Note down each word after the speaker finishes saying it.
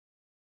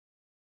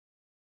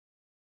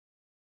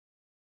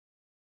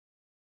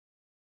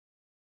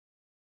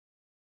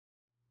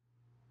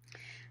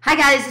Hi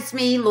guys, it's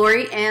me,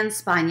 Lori and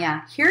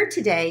Spagna, here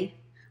today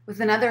with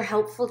another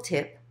helpful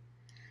tip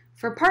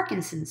for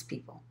Parkinson's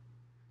people.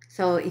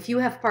 So if you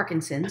have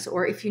Parkinson's,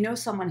 or if you know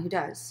someone who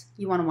does,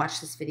 you want to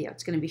watch this video.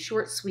 It's going to be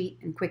short, sweet,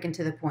 and quick and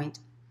to the point.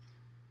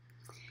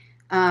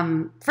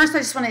 First, I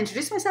just want to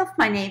introduce myself.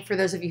 For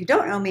those of you who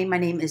don't know me, my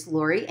name is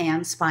Lori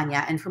Ann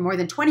Spagna, and for more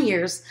than 20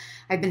 years,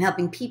 I've been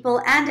helping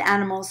people and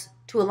animals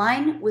to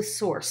align with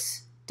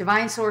Source,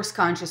 Divine Source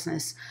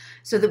Consciousness,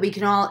 so that we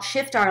can all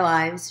shift our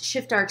lives,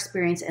 shift our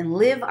experience, and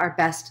live our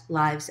best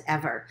lives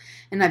ever.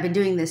 And I've been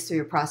doing this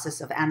through a process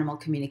of animal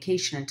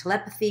communication and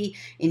telepathy,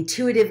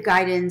 intuitive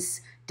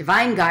guidance,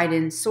 divine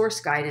guidance,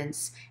 source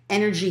guidance,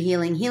 energy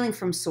healing, healing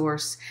from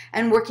source,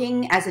 and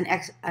working as a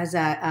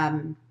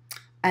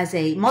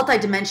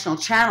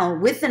multidimensional channel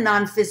with the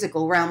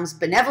non-physical realms,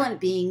 benevolent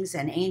beings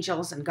and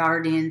angels and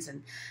guardians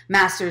and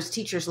masters,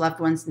 teachers, loved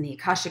ones, and the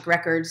Akashic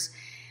records,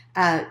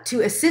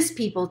 to assist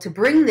people to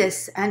bring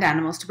this, and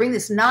animals, to bring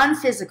this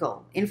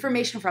non-physical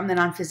information from the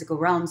non-physical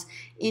realms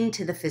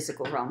into the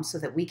physical realm so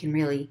that we can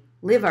really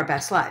live our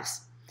best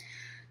lives.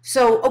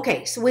 So,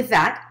 okay, so with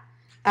that,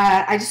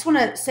 I just want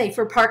to say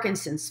for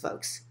Parkinson's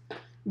folks,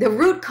 the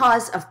root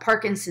cause of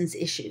Parkinson's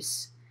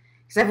issues,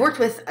 because I've worked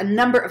with a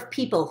number of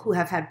people who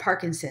have had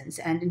Parkinson's,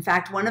 and in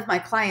fact, one of my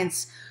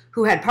clients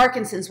who had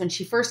Parkinson's, when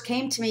she first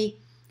came to me,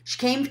 she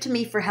came to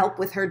me for help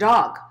with her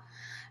dog.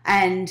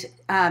 And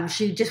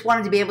she just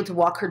wanted to be able to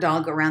walk her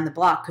dog around the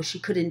block because she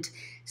couldn't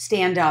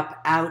stand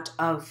up out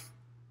of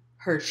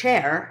her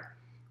chair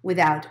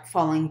without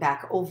falling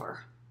back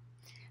over.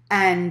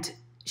 And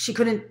she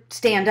couldn't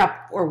stand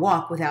up or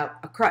walk without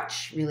a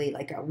crutch, really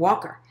like a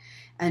walker.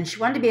 And she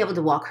wanted to be able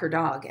to walk her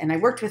dog. And I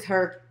worked with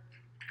her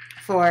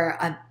for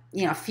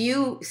a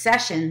few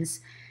sessions,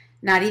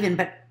 not even,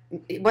 but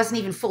it wasn't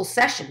even full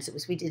sessions.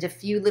 We did a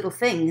few little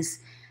things,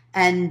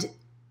 and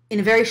in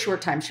a very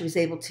short time, she was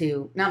able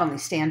to not only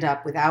stand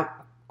up without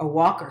a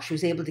walker, she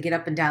was able to get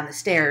up and down the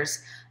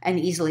stairs and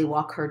easily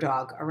walk her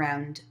dog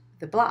around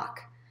the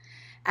block.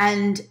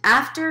 And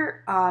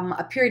after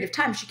a period of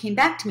time, she came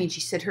back to me and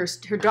she said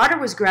her daughter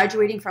was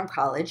graduating from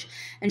college,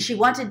 and she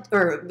wanted,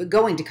 or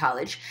going to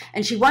college,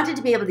 and she wanted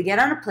to be able to get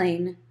on a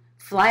plane,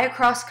 fly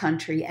across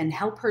country, and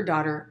help her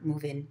daughter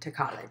move into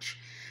college.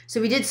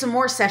 So we did some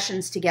more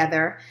sessions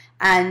together,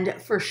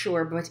 and for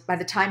sure, but by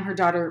the time her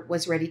daughter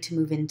was ready to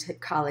move into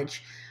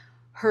college,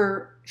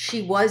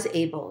 she was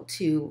able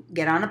to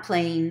get on a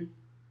plane,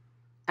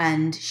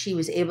 and she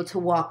was able to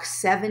walk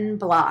 7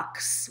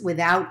 blocks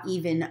without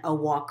even a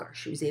walker.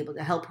 She was able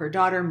to help her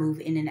daughter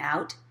move in and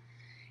out.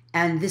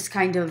 And this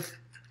kind of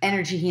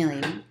energy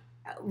healing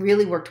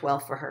really worked well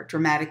for her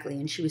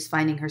dramatically. And she was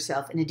finding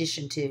herself, in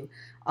addition to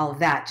all of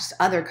that, just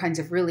other kinds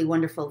of really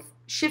wonderful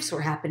shifts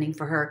were happening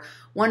for her.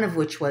 One of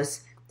which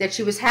was that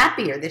she was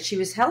happier, that she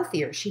was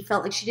healthier. She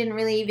felt like she didn't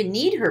really even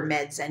need her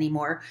meds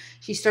anymore.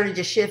 She started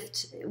to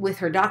shift with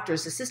her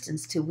doctor's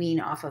assistance to wean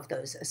off of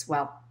those as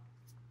well.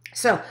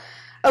 So,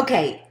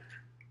 okay,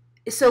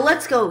 so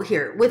let's go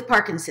here with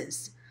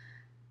Parkinson's.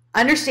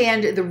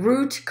 Understand the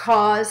root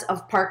cause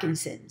of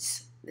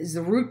Parkinson's. Is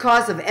the root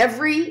cause of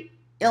every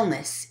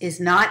illness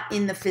is not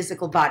in the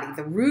physical body.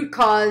 The root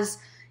cause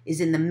is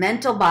in the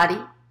mental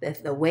body,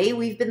 the way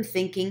we've been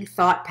thinking,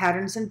 thought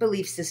patterns and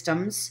belief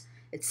systems,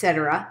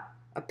 etc.,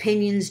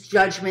 opinions,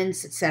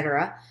 judgments,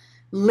 etc.,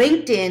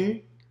 linked in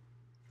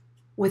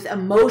with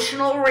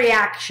emotional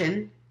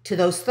reaction to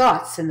those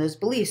thoughts and those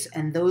beliefs,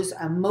 and those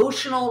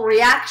emotional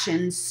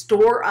reactions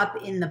store up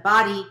in the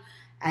body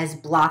as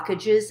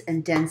blockages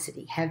and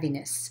density,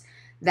 heaviness.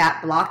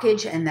 That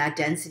blockage and that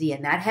density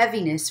and that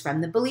heaviness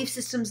from the belief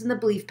systems and the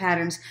belief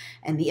patterns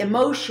and the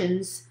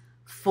emotions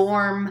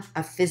form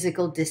a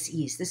physical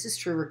dis-ease. This is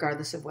true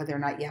regardless of whether or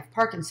not you have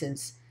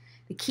Parkinson's.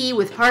 The key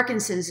with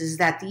Parkinson's is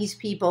that these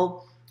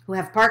people who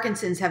have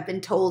Parkinson's have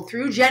been told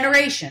through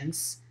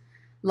generations,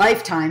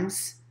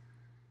 lifetimes,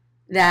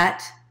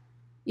 that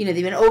they've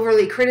been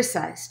overly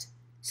criticized.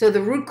 So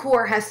the root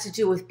core has to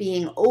do with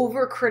being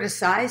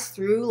over-criticized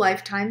through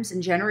lifetimes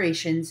and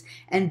generations,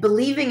 and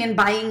believing and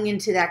buying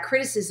into that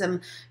criticism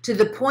to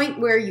the point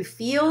where you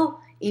feel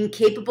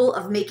incapable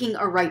of making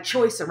a right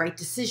choice, a right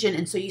decision,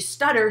 and so you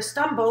stutter,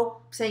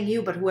 stumble, saying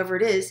you, but whoever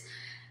it is,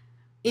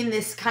 in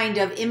this kind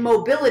of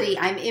immobility.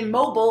 I'm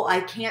immobile. I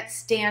can't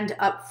stand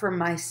up for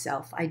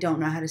myself. I don't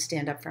know how to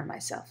stand up for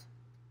myself.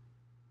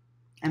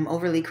 I'm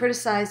overly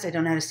criticized. I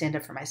don't know how to stand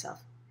up for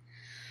myself.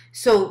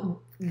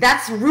 So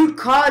that's root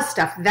cause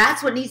stuff.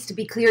 That's what needs to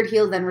be cleared,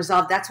 healed, and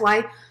resolved. That's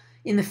why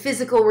in the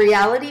physical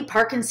reality,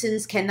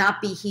 Parkinson's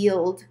cannot be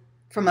healed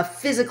from a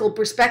physical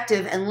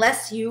perspective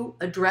unless you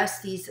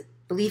address these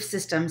belief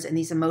systems and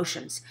these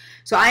emotions.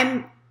 So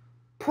I'm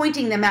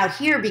pointing them out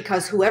here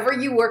because whoever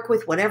you work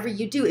with, whatever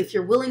you do, if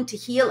you're willing to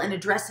heal and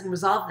address and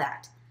resolve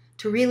that,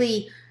 to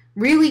really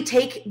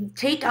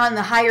take on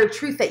the higher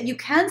truth that you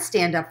can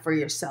stand up for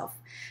yourself,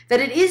 that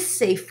it is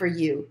safe for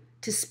you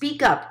to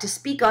speak up, to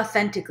speak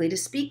authentically, to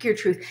speak your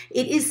truth.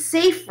 It is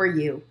safe for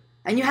you,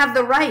 and you have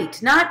the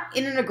right, not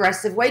in an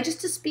aggressive way,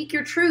 just to speak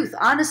your truth,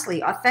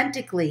 honestly,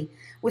 authentically,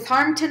 with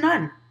harm to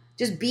none.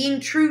 Just being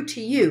true to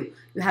you.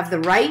 You have the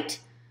right.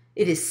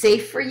 It is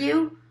safe for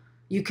you.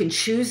 You can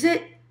choose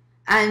it.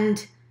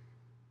 And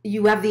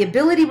you have the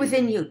ability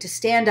within you to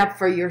stand up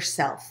for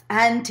yourself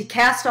and to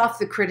cast off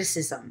the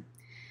criticism,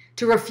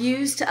 to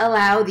refuse to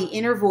allow the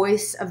inner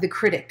voice of the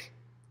critic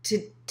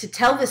to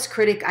tell this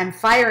critic, I'm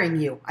firing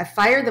you. I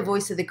fire the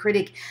voice of the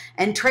critic,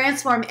 and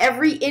transform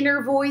every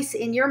inner voice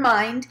in your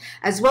mind,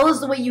 as well as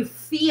the way you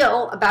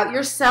feel about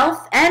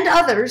yourself and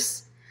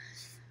others,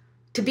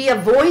 to be a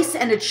voice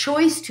and a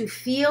choice to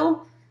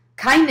feel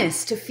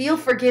kindness, to feel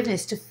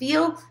forgiveness, to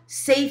feel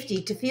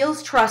safety, to feel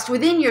trust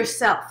within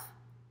yourself,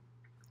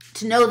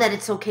 to know that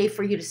it's okay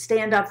for you to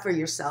stand up for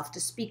yourself,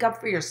 to speak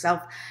up for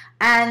yourself,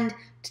 and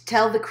to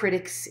tell the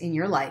critics in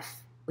your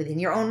life, within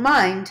your own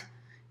mind,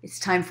 it's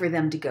time for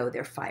them to go.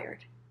 They're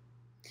fired.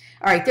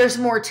 All right, there's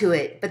more to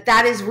it, but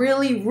that is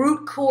really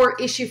root core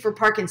issue for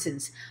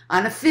Parkinson's.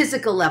 On a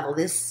physical level,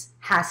 this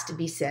has to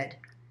be said.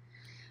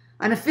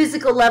 On a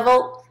physical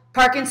level,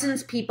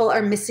 Parkinson's people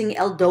are missing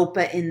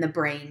L-DOPA in the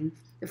brain.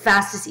 The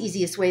fastest,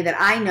 easiest way that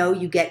I know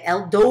you get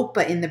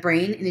L-DOPA in the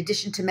brain, in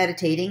addition to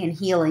meditating and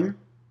healing,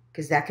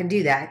 because that can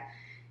do that,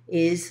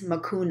 is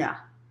Mucuna.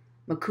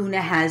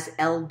 Mucuna has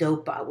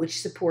L-DOPA,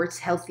 which supports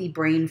healthy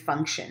brain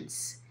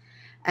functions.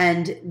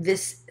 And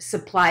this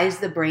supplies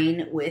the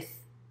brain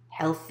with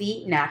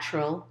healthy,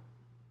 natural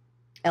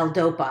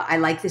L-DOPA. I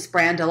like this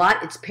brand a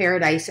lot. It's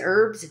Paradise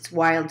Herbs. It's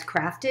wild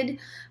crafted,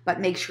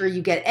 but make sure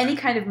you get any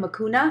kind of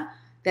Mucuna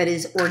that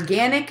is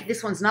organic.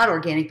 This one's not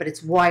organic, but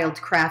it's wild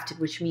crafted,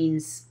 which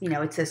means, you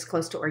know, it's as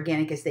close to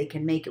organic as they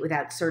can make it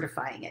without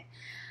certifying it.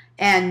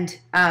 And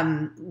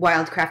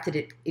wild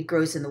crafted, it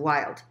grows in the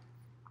wild.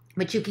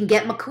 But you can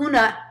get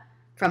Mucuna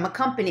from a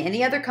company,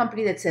 any other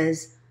company that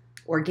says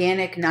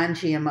organic,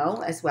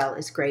 non-GMO as well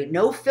is great.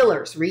 No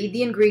fillers. Read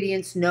the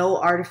ingredients. No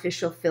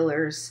artificial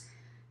fillers.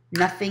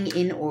 Nothing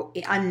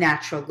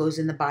unnatural goes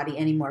in the body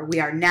anymore.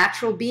 We are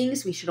natural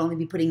beings. We should only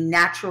be putting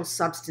natural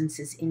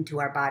substances into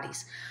our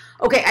bodies.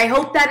 Okay, I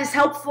hope that is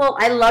helpful.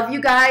 I love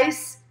you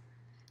guys.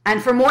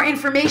 And for more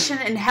information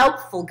and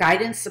helpful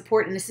guidance,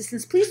 support, and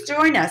assistance, please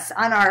join us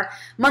on our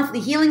monthly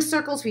healing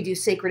circles. We do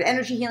sacred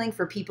energy healing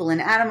for people and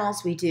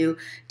animals. We do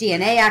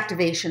DNA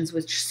activations,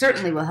 which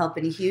certainly will help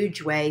in a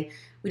huge way.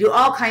 We do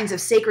all kinds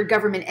of sacred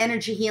government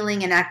energy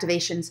healing and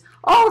activations.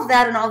 All of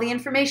that and all the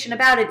information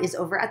about it is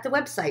over at the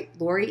website,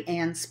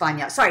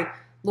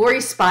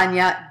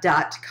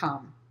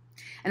 LoriSpagna.com.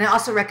 And I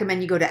also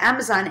recommend you go to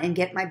Amazon and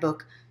get my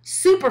book,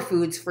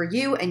 Superfoods for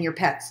You and Your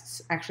Pets.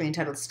 It's actually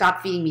entitled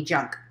Stop Feeding Me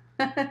Junk.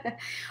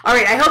 All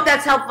right, I hope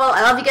that's helpful.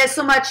 I love you guys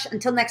so much.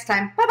 Until next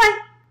time,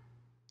 bye-bye.